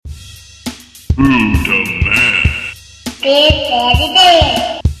Buddha Man. Big Daddy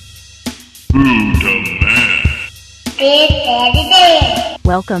Dan. Buddha Man. Big Daddy Dan.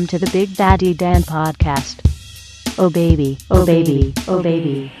 Welcome to the Big Daddy Dan podcast. Oh baby, oh baby, oh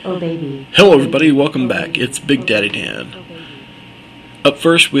baby, oh baby. Hello everybody, welcome back. It's Big Daddy Dan. Up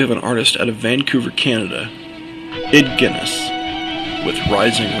first, we have an artist out of Vancouver, Canada, Id Guinness, with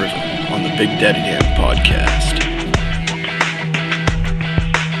Rising River on the Big Daddy Dan podcast.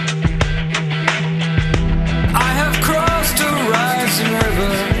 I have crossed a rising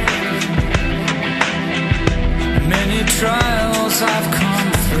river. Many trials I've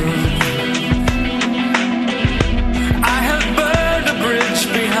come through. I have burned a bridge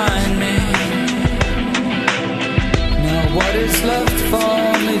behind me. Now what is left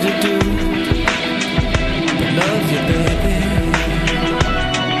for me to do but love you, baby.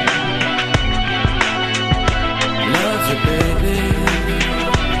 Love you, baby.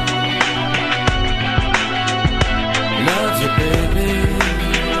 Love you, baby.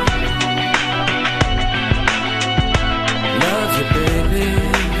 Love you, baby.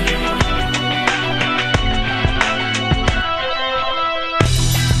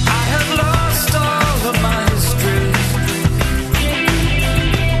 I have lost all of my history,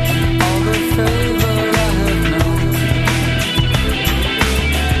 all the favor I have known.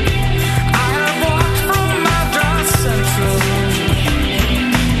 I have walked from Madras Central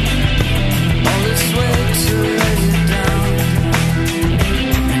all this way to lay you down.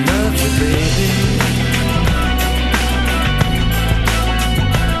 Love you, baby.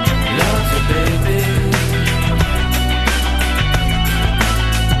 Love you, baby.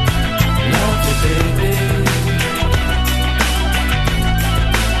 Love you, baby.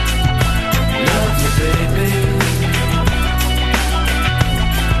 Love you, baby.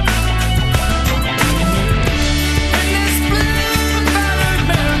 In this blue-colored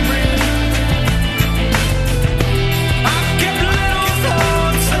memory, I've kept little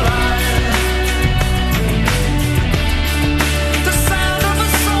thoughts alive. The sound of a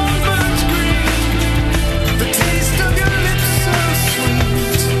songbird scream, the taste of your lips so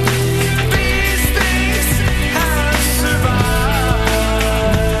sweet. These things have survived.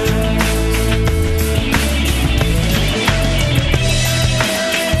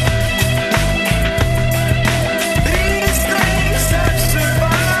 These things have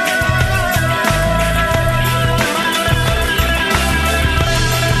survived.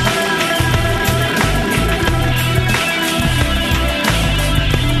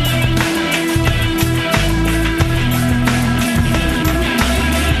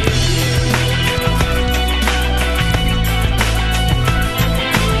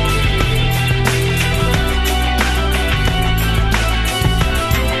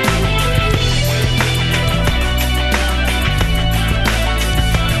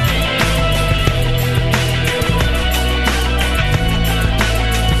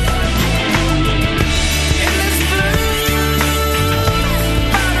 In this blue-colored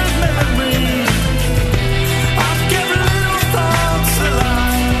memory, I've kept little thoughts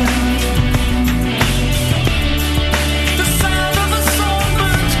alive. The sound of a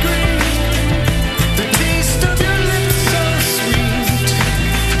songbird scream, the taste of your lips so sweet.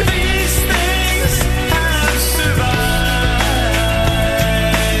 These things have survived.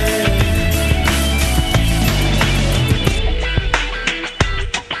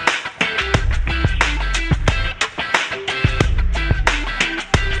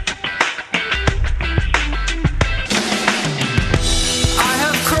 I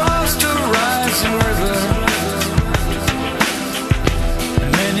have crossed a rising river.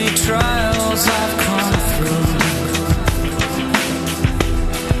 Many trials I've come through.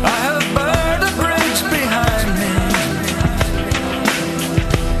 I have burned a bridge behind me.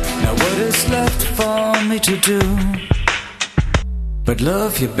 Now what is left for me to do but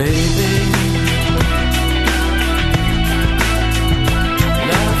love you, baby.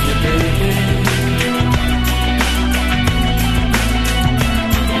 Love you, baby.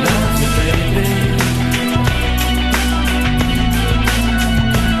 Love you, baby.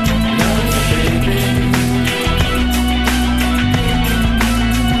 Love you, baby.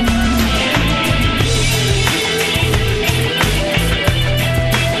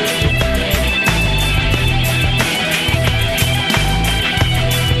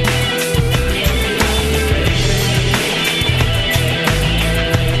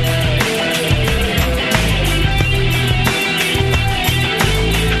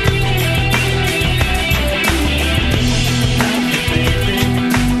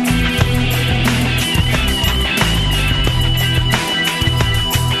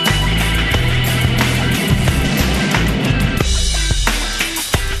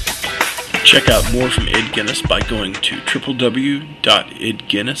 Check out more from Ed Guinness by going to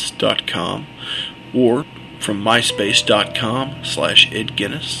www.edguinness.com or from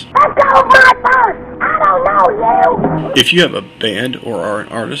myspace.com/edguinness. If you have a band or are an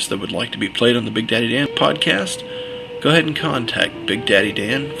artist that would like to be played on the Big Daddy Dan podcast, go ahead and contact Big Daddy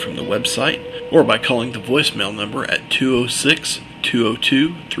Dan from the website or by calling the voicemail number at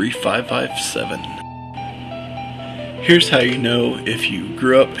 206-202-3557. Here's how you know if you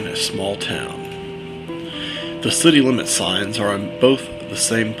grew up in a small town. The city limit signs are on both the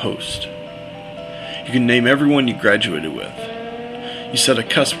same post. You can name everyone you graduated with. You said a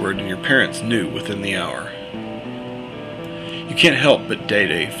cuss word and your parents knew within the hour. You can't help but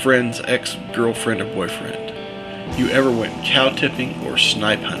date a friend's ex-girlfriend or boyfriend. You ever went cow tipping or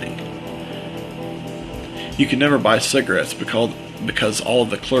snipe hunting. You could never buy cigarettes because all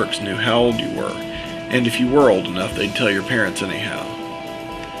of the clerks knew how old you were, and if you were old enough, they'd tell your parents anyhow.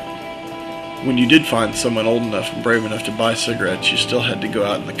 When you did find someone old enough and brave enough to buy cigarettes, you still had to go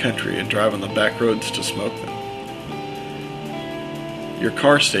out in the country and drive on the back roads to smoke them. Your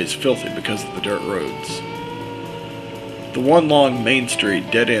car stays filthy because of the dirt roads. The one long main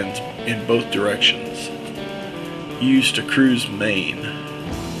street dead ends in both directions. You used to cruise Maine.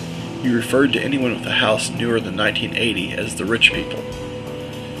 You referred to anyone with a house newer than 1980 as the rich people.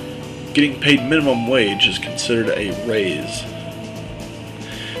 Getting paid minimum wage is considered a raise.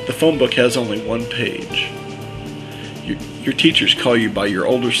 The phone book has only one page. Your teachers call you by your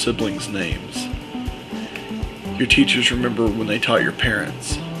older siblings' names. Your teachers remember when they taught your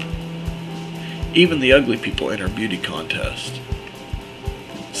parents. Even the ugly people enter beauty contest.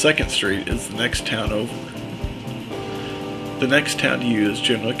 2nd Street is the next town over. The next town to you is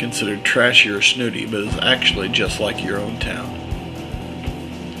generally considered trashy or snooty, but is actually just like your own town.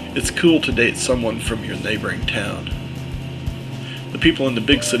 It's cool to date someone from your neighboring town. The people in the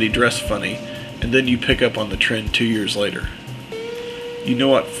big city dress funny, and then you pick up on the trend 2 years later. You know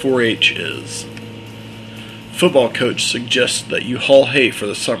what 4-H is. Football coach suggests that you haul hay for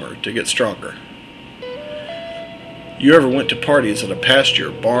the summer to get stronger. You ever went to parties at a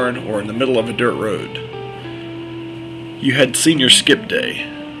pasture, barn, or in the middle of a dirt road? You had senior skip day.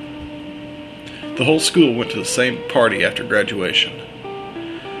 The whole school went to the same party after graduation.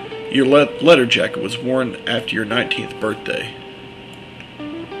 Your letter jacket was worn after your 19th birthday.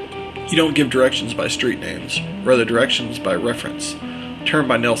 You don't give directions by street names, rather directions by reference. Turn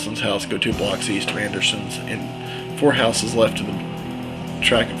by Nelson's house, go 2 blocks east of Anderson's, and 4 houses left to the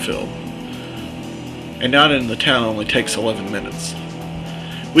track and field. And out in the town only takes 11 minutes.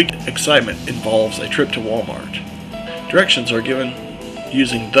 Week excitement involves a trip to Walmart. Directions are given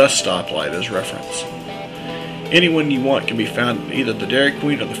using the stoplight as reference. Anyone you want can be found at either the Dairy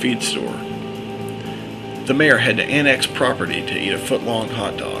Queen or the feed store. The mayor had to annex property to eat a foot-long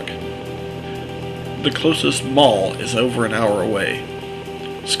hot dog. The closest mall is over an hour away.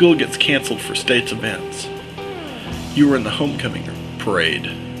 School gets canceled for state's events. You were in the homecoming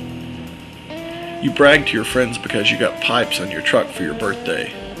parade. You brag to your friends because you got pipes on your truck for your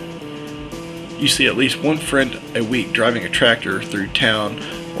birthday. You see at least one friend a week driving a tractor through town,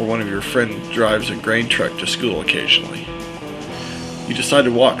 or one of your friends drives a grain truck to school occasionally. You decide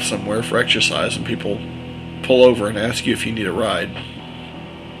to walk somewhere for exercise and people pull over and ask you if you need a ride.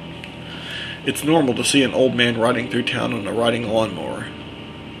 It's normal to see an old man riding through town on a riding lawnmower.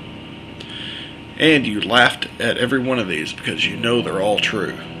 And you laughed at every one of these because you know they're all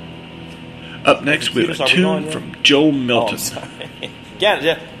true. Up next, we have a tune from Joel Milton. Count it,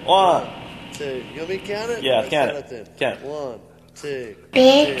 Jeff. 1, 2. You want me to count it? Yeah, count it. Then. Count it. 1, 2.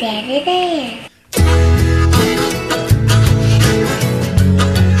 Big Daddy Dan.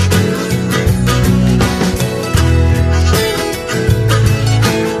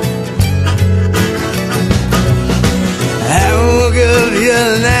 I woke up the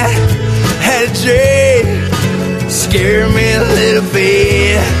other night, had a dream, scared me a little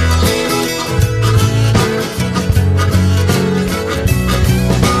bit.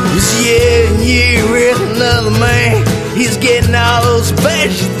 Yeah, you with another man, he's getting all those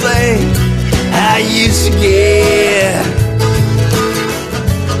special things I used to get.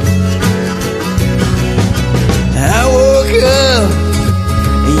 I woke up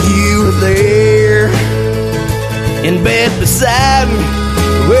and you were there in bed beside me,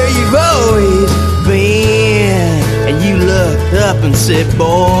 where you've always been. And you looked up and said,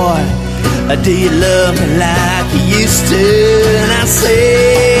 boy, do you love me like you used to? And I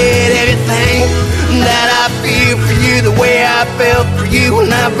said, everything that I feel for you, the way I felt for you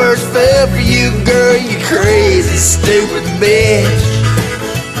when I first fell for you, girl, you crazy, stupid bitch.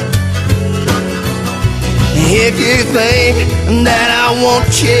 If you think that I I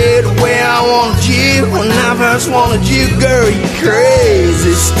want you the way I wanted you when I first wanted you, girl, you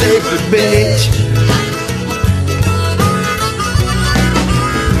crazy, stupid bitch.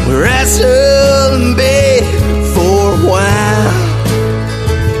 We wrestled in bed for a while.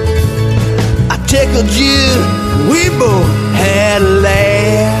 I tickled you, we both had a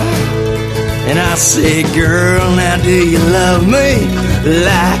laugh. And I said, girl, now do you love me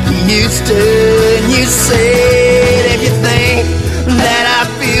like you used to? And you said, if you think that I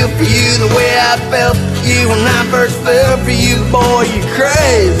feel for you the way I felt for you when I first fell for you, boy, you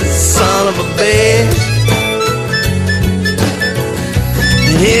crazy son of a bitch.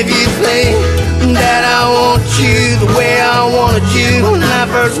 And if you think that I want you the way I wanted you when I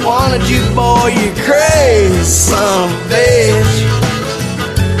first wanted you, boy, you crazy son of a bitch.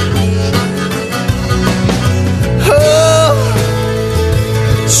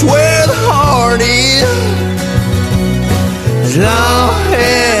 Where the heart is, as long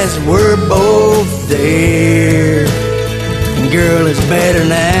as we're both there. And girl, it's better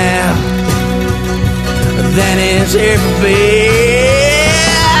now than it's ever been.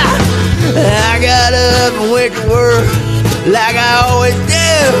 I got up and went to work like I always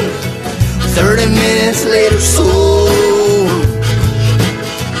do. 30 minutes later, so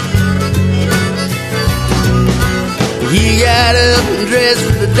you got up and dressed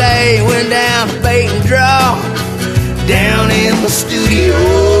for the day, went down to bait and draw, down in the studio.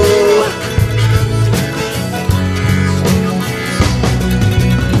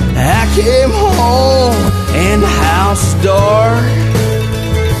 I came home and the house was dark.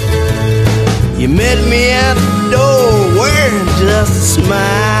 You met me at the door wearing just a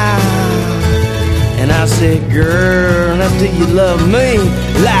smile. And I said, girl, now do you love me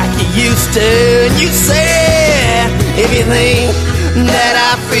like you used to? And you said, if you think that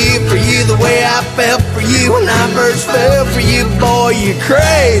I feel for you the way I felt for you when I first fell for you, boy, you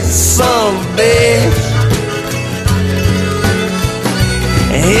crazy son of a bitch.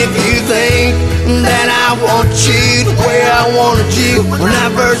 And if you think that I want you the way I wanted you when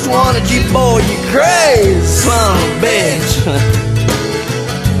I first wanted you, boy, you crazy son of a bitch.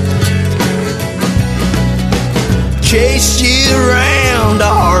 Chased you around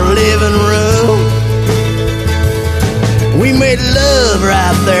our living room. We made love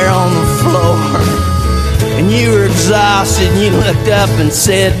right there on the floor. And you were exhausted and you looked up and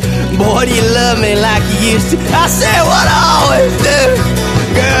said, boy, do you love me like you used to? I said what I always do.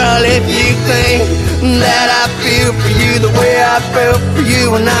 Girl, if you think that I feel for you the way I felt for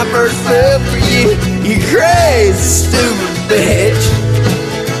you when I first fell for you, you crazy, stupid bitch.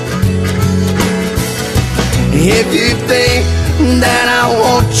 If you think that I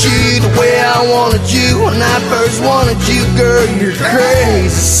want you the way I wanted you when I first wanted you, girl, you're crazy,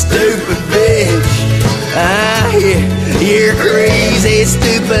 stupid bitch. You're crazy,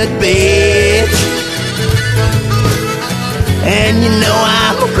 stupid bitch. And you know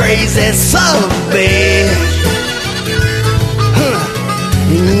I'm a crazy son of a bitch.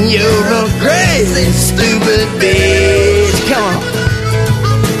 You're a crazy, stupid bitch. Come on.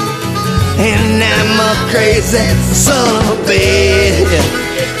 And I'm a crazy son of a bitch.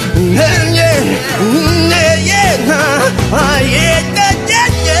 Yeah, yeah, yeah,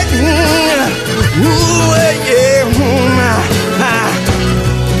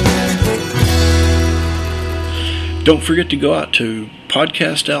 Don't forget to go out to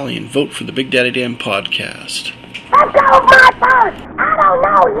Podcast Alley and vote for the Big Daddy Dan podcast.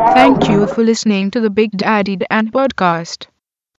 Thank you for listening to the Big Daddy Dan podcast.